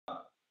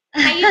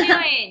you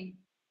doing?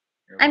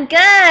 I'm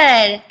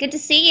good. Good to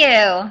see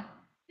you.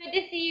 Good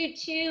to see you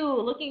too.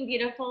 Looking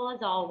beautiful as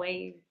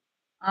always.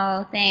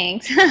 Oh,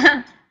 thanks.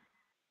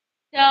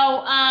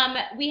 So,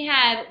 we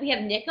have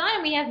Nick on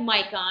and we have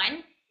Mike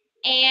on.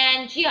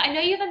 And Gia, I know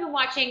you haven't been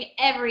watching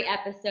every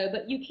episode,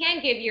 but you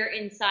can give your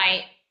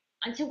insight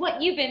onto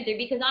what you've been through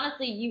because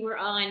honestly, you were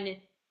on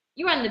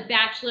The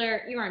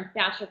Bachelor, you were on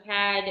Bachelor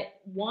Pad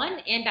 1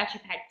 and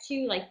Bachelor Pad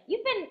 2. Like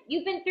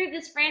you've been through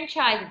this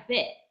franchise a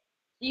bit.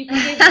 So you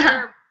can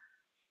give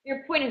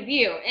your point of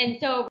view. And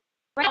so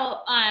right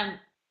now,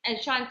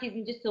 as Sean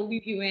season, just to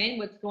loop you in,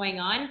 what's going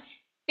on?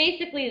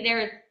 Basically,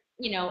 there's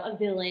a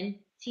villain,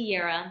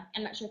 Tiara.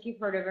 I'm not sure if you've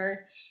heard of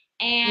her.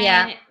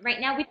 Yeah. And right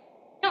now, we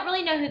don't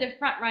really know who the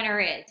front runner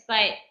is.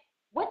 But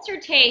what's your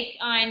take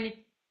on,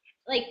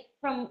 like,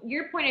 from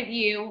your point of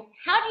view?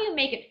 How do you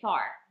make it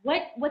far?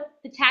 What's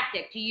the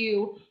tactic? Do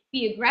you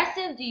be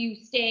aggressive? Do you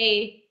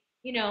stay,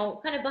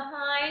 kind of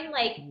behind,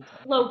 like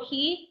low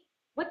key?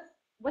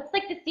 What's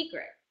like the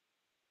secret?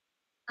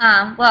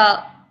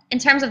 Well, in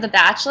terms of The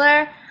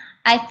Bachelor,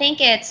 I think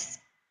it's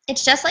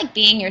just like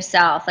being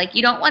yourself. Like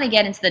you don't want to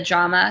get into the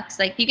drama because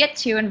like if you get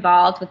too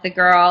involved with the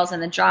girls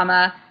and the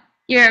drama,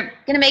 you're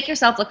gonna make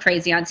yourself look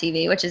crazy on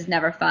TV, which is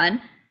never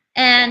fun.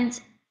 And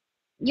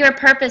your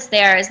purpose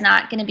there is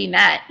not gonna be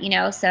met,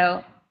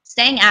 So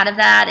staying out of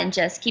that and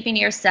just keeping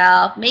to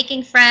yourself,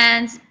 making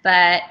friends,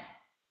 but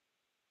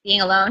being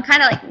alone,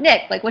 kind of like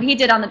Nick, like what he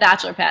did on the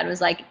Bachelor Pad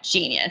was like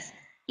genius.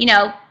 You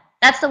know,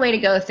 that's the way to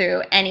go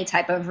through any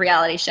type of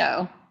reality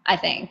show, I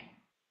think.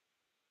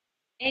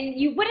 And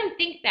you wouldn't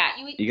think that.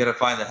 You got to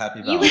find the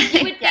happy You would Yeah.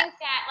 think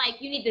that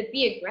like you need to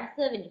be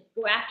aggressive and just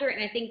go after it.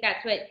 And I think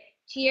that's what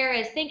Tiara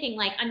is thinking.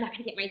 Like I'm not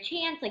gonna get my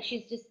chance. Like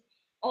she's just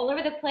all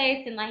over the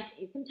place. And like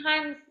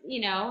sometimes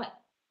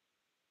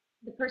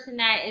the person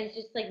that is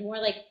just like more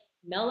like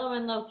mellow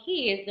and low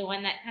key is the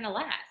one that kind of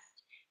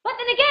lasts. But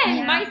then again,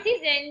 Yeah.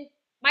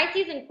 my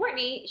season,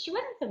 Courtney, she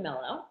wasn't so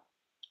mellow.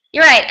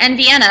 You're right. And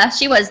Vienna,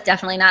 she was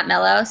definitely not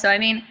mellow. So, I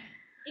mean,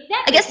 I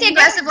Exactly. guess So the you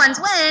never aggressive ones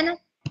know. win,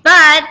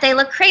 but they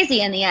look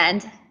crazy in the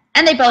end.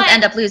 And they both But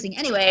end up losing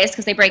anyways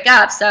because they break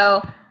up.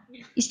 So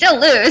you still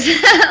lose.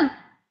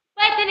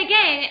 But then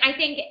again, I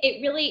think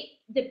it really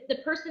the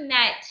person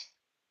that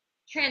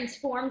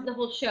transforms the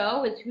whole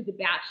show is who the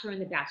Bachelor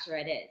and the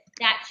Bachelorette is.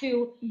 That's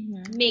who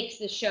Mhm. makes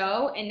the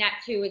show, and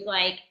that's who is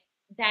like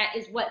that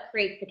is what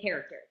creates the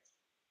characters.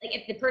 Like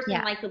if the person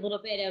Yeah. likes a little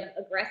bit of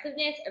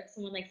aggressiveness, or if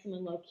someone likes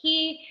someone low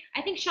key,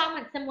 I think Sean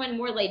wants someone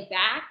more laid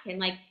back, and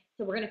like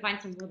so we're gonna find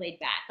someone more laid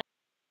back.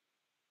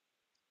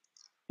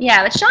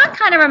 Yeah, but Sean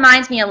kind of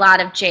reminds me a lot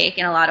of Jake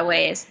in a lot of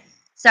ways.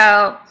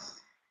 So,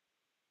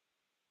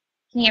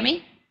 can you hear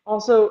me?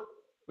 Also,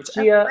 Which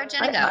Oh, Gia, where'd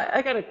Jenna I, go? I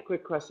I got a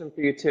quick question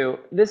for you too.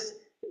 This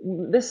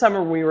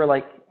summer when we were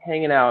like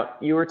hanging out,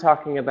 you were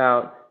talking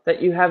about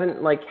that you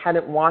hadn't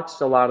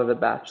watched a lot of The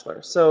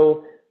Bachelor.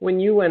 So when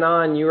you went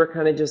on, you were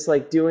kind of just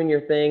like doing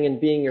your thing and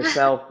being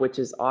yourself, which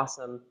is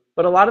awesome.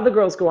 But a lot of the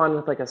girls go on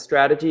with like a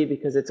strategy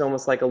because it's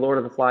almost like a Lord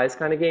of the Flies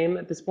kind of game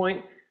at this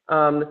point.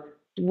 Um,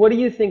 what do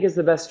you think is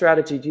the best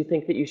strategy? Do you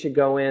think that you should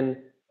go in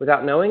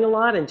without knowing a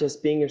lot and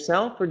just being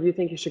yourself, or do you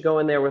think you should go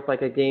in there with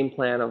like a game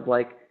plan of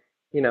like,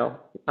 you know,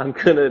 I'm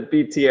gonna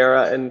beat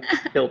Tierra and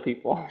kill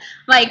people?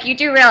 Mike, you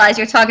do realize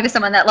you're talking to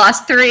someone that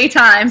lost 3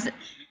 times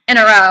in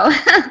a row.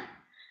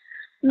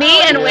 Me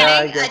Oh, and you Yeah,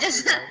 I winning,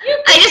 guess you're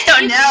right. I just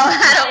don't you know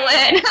can't how to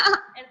win win.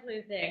 as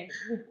losing.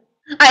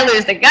 I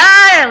lose the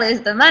guy, I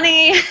lose the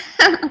money.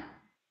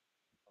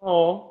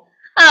 Oh,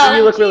 but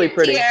you Oh, look really dear,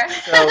 pretty, dear.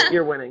 so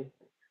you're winning.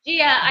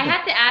 Gia, I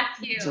have to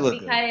ask you to look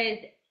good. because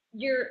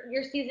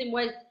your season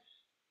was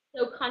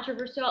so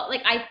controversial.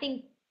 Like I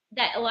think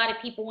that a lot of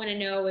people want to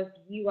know if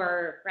you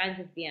are friends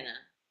with Vienna.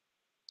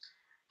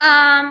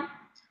 Um,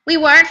 we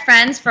weren't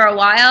friends for a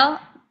while,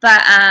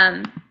 but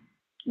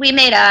we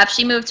made up.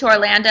 She moved to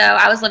Orlando.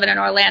 I was living in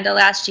Orlando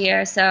last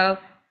year, so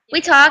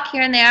we talk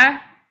here and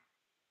there.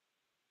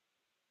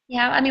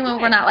 Yeah, I mean, we're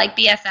Good. not like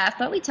BFF,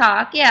 but we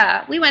talk.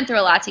 Yeah, we went through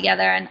a lot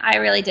together, and I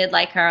really did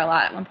like her a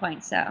lot at one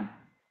point. So,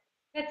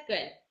 That's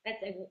good.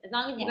 That's as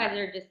long as you yeah, guys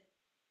are just,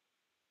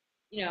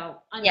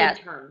 on yeah,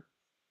 good terms.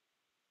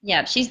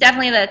 yeah. She's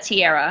definitely the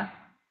Tiara.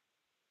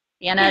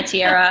 Vienna,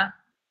 Tiara.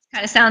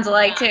 Kind of sounds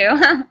alike Yeah.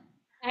 too.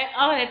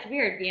 Oh, that's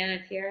weird, Vienna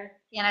Tier.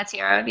 Vienna,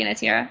 Tiara, Vienna,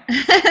 Tiara.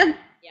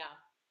 Yeah.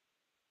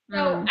 So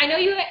Mm. I know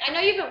you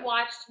haven't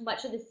watched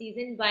much of the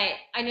season, but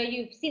I know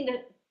you've seen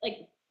the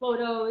like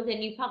photos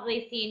and you've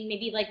probably seen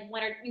maybe like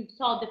one or you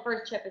saw the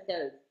first 2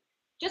 episodes.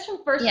 Just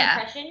from first Yeah.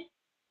 impression,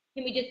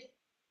 can we just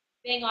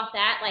bang off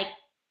that? Like,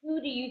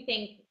 who do you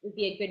think would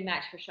be a good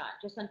match for Sean?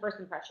 Just on first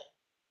impression.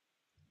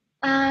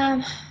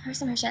 Um,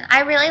 First impression.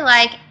 I really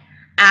like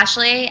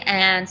Ashley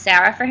and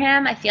Sarah for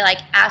him. I feel like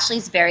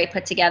Ashley's very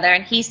put together,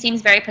 and he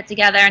seems very put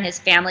together, and his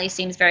family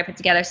seems very put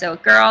together. So a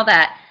girl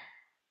that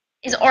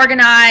is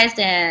organized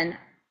and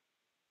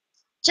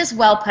just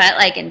well put,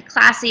 like and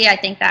classy, I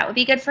think that would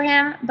be good for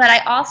him. But I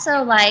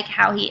also like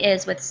how he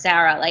is with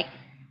Sarah, like,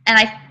 and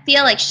I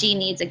feel like she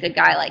needs a good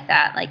guy like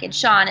that. Like, and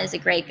Sean is a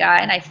great guy,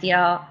 and I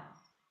feel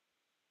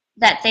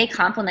that they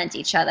complement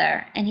each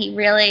other, and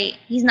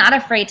he's not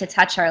afraid to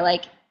touch her.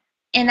 Like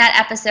in that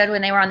episode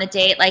when they were on the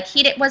date, like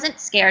wasn't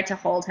scared to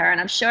hold her, and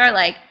I'm sure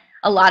like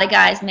a lot of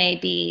guys may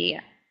be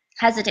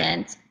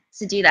hesitant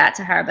to do that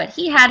to her, but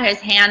he had his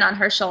hand on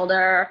her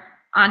shoulder,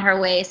 on her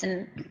waist,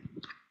 and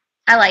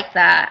I like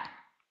that.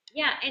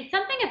 Yeah, and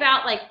something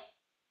about like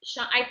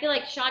Sean, I feel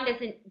like Sean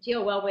doesn't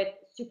deal well with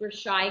super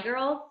shy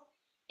girls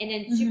and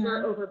then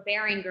super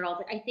overbearing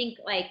girls. I think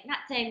like not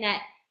saying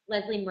that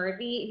Leslie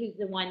Murphy, who's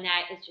the one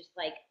that is just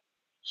like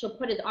she'll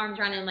put his arms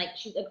around him like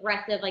she's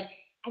aggressive. Like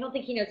I don't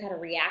think he knows how to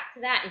react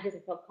to that and he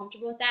doesn't feel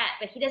comfortable with that.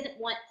 But he doesn't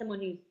want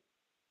someone who's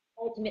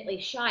ultimately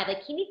shy.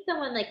 Like he needs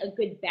someone like a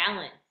good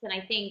balance. And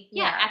I think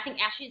I think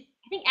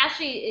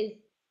Ashley is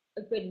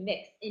a good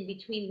mix in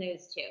between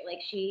those two. Like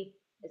she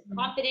is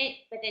confident,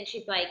 but then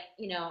she's like,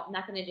 you know, I'm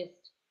not gonna just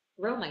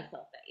throw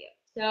myself at you.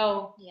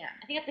 So Yeah,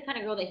 I think that's the kind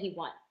of girl that he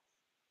wants.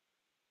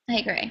 I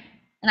agree,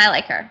 and I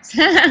like her.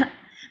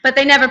 But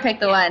they never pick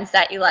the ones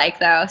that you like,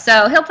 though.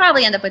 So he'll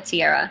probably end up with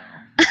Tiara.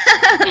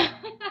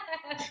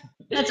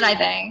 That's what I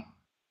think.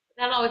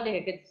 That'll always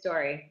make a good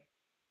story.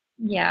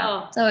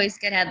 Yeah, it's always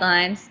good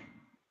headlines.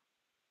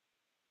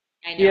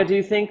 I know. Yeah, do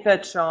you think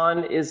that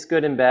Sean is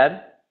good in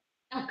bed?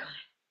 Oh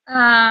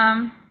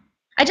God.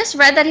 I just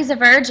read that he's a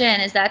virgin.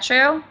 Is that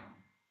true?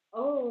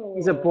 Oh.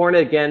 He's a born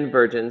again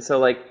virgin, so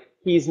like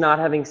he's not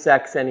having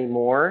sex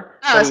anymore.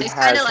 Oh, but so he he's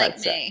kind has of like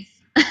had me.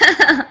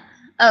 sex.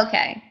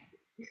 Okay.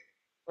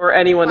 Or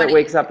anyone that Funny.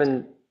 wakes up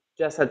and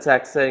just had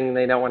sex saying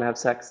they don't want to have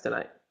sex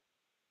tonight.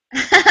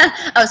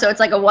 Oh, so it's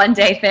like a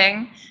one-day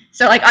thing.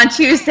 So like on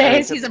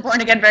Tuesdays, he's a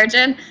born-again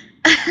virgin.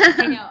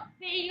 I know.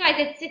 But you guys,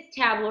 it's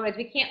tabloids.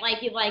 We can't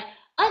like give like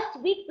Us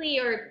Weekly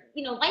or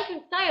you know Life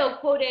and Style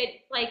quoted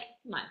like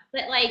come on.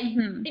 But like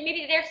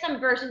maybe there's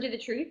some version to the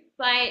truth.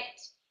 But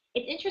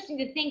it's interesting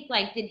to think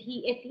like did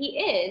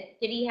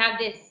he have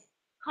this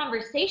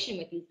conversation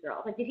with these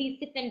girls? Like did he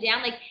sit them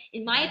down? Like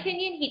in my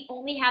opinion, he'd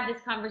only have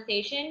this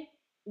conversation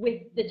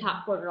with the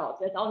top 4 girls.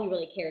 That's all he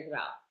really cares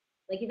about.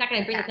 Like he's not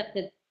going to bring this up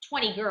to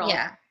 20 girls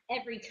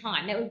every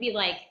time. That would be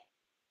like,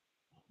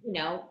 you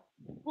know,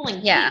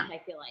 pulling teeth.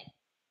 I feel like.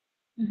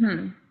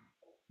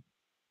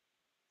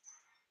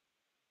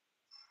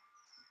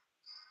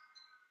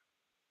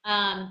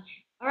 All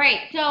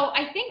right. So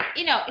I think,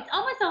 you know, it's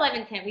almost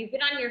 11:10. We've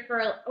been on here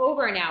for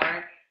over an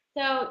hour.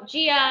 So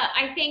Gia,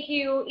 I thank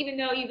you, even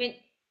though you've been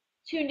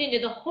tuned into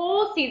the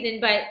whole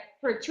season, but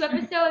for 2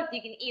 episodes,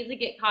 you can easily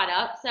get caught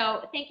up.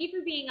 So thank you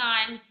for being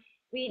on.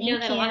 We know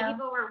that a lot of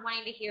people were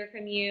wanting to hear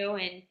from you,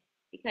 and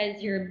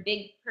because you're a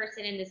big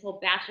person in this whole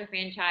Bachelor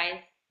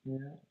franchise,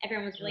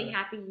 everyone was really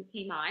happy you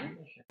came on.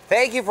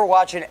 Thank you for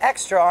watching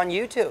Extra on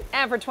YouTube.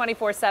 And for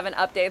 24/7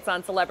 updates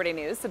on celebrity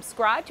news,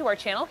 subscribe to our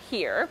channel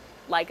here,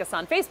 like us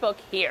on Facebook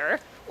here,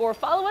 or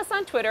follow us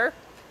on Twitter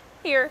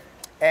here.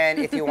 And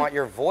if you want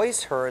your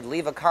voice heard,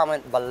 leave a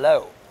comment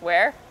below.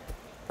 Where?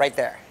 Right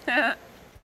there.